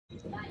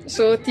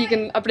So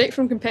Tegan, a break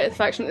from competitive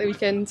action at the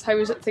weekend, how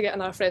was it to get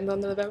another friend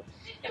under the belt?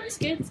 It was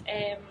good.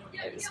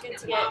 It was good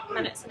to get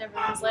minutes in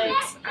everyone's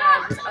legs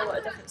and a lot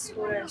of different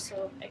scorers,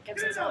 so it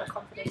gives us a lot of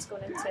confidence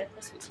going into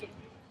this week's game.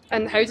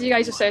 And how do you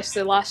guys assess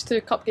the last two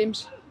cup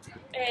games?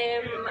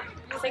 I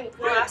think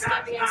the last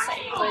game against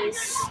City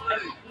was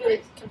a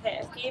really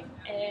competitive game.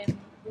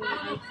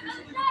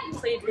 We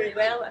played really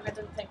well, and I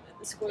don't think that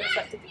the score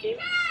reflected the game.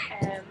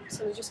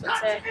 So we just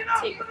got to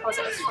take the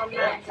positives from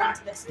that and go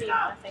into this game.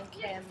 I think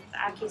the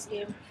Aki's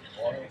game,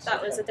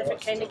 that was a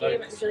different kind of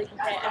game. It was really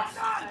competitive.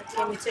 It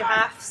came in two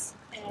halves.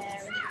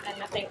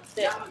 And I think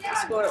that the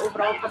score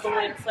overall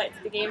probably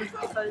reflected the game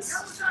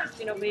because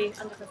we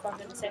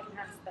underperformed in the second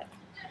half, but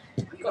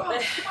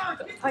got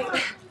the point.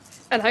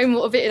 And how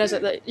motivated is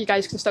it that you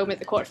guys can still make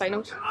the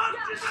quarterfinals?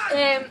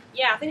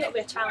 Yeah, I think it'll be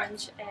a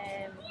challenge,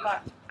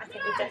 but I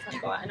think we've definitely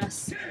got it in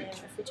us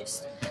if we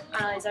just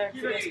analyse our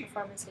previous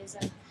performances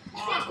and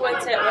go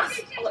into it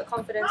with a lot of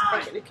confidence.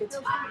 I think that we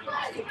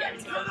could get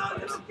into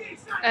it.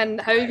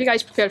 And how have you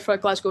guys prepared for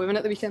Glasgow Women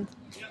at the weekend?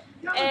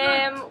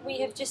 We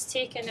have just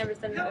taken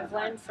everything that we've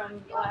learned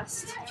from the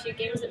last few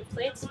games that we've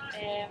played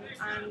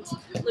and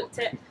looked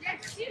at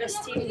this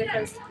team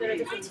because they're a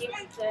different team,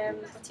 a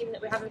team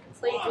that we haven't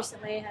played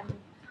recently, and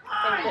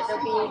I think that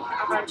they'll be a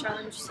hard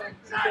challenge, so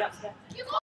we'll be up for that.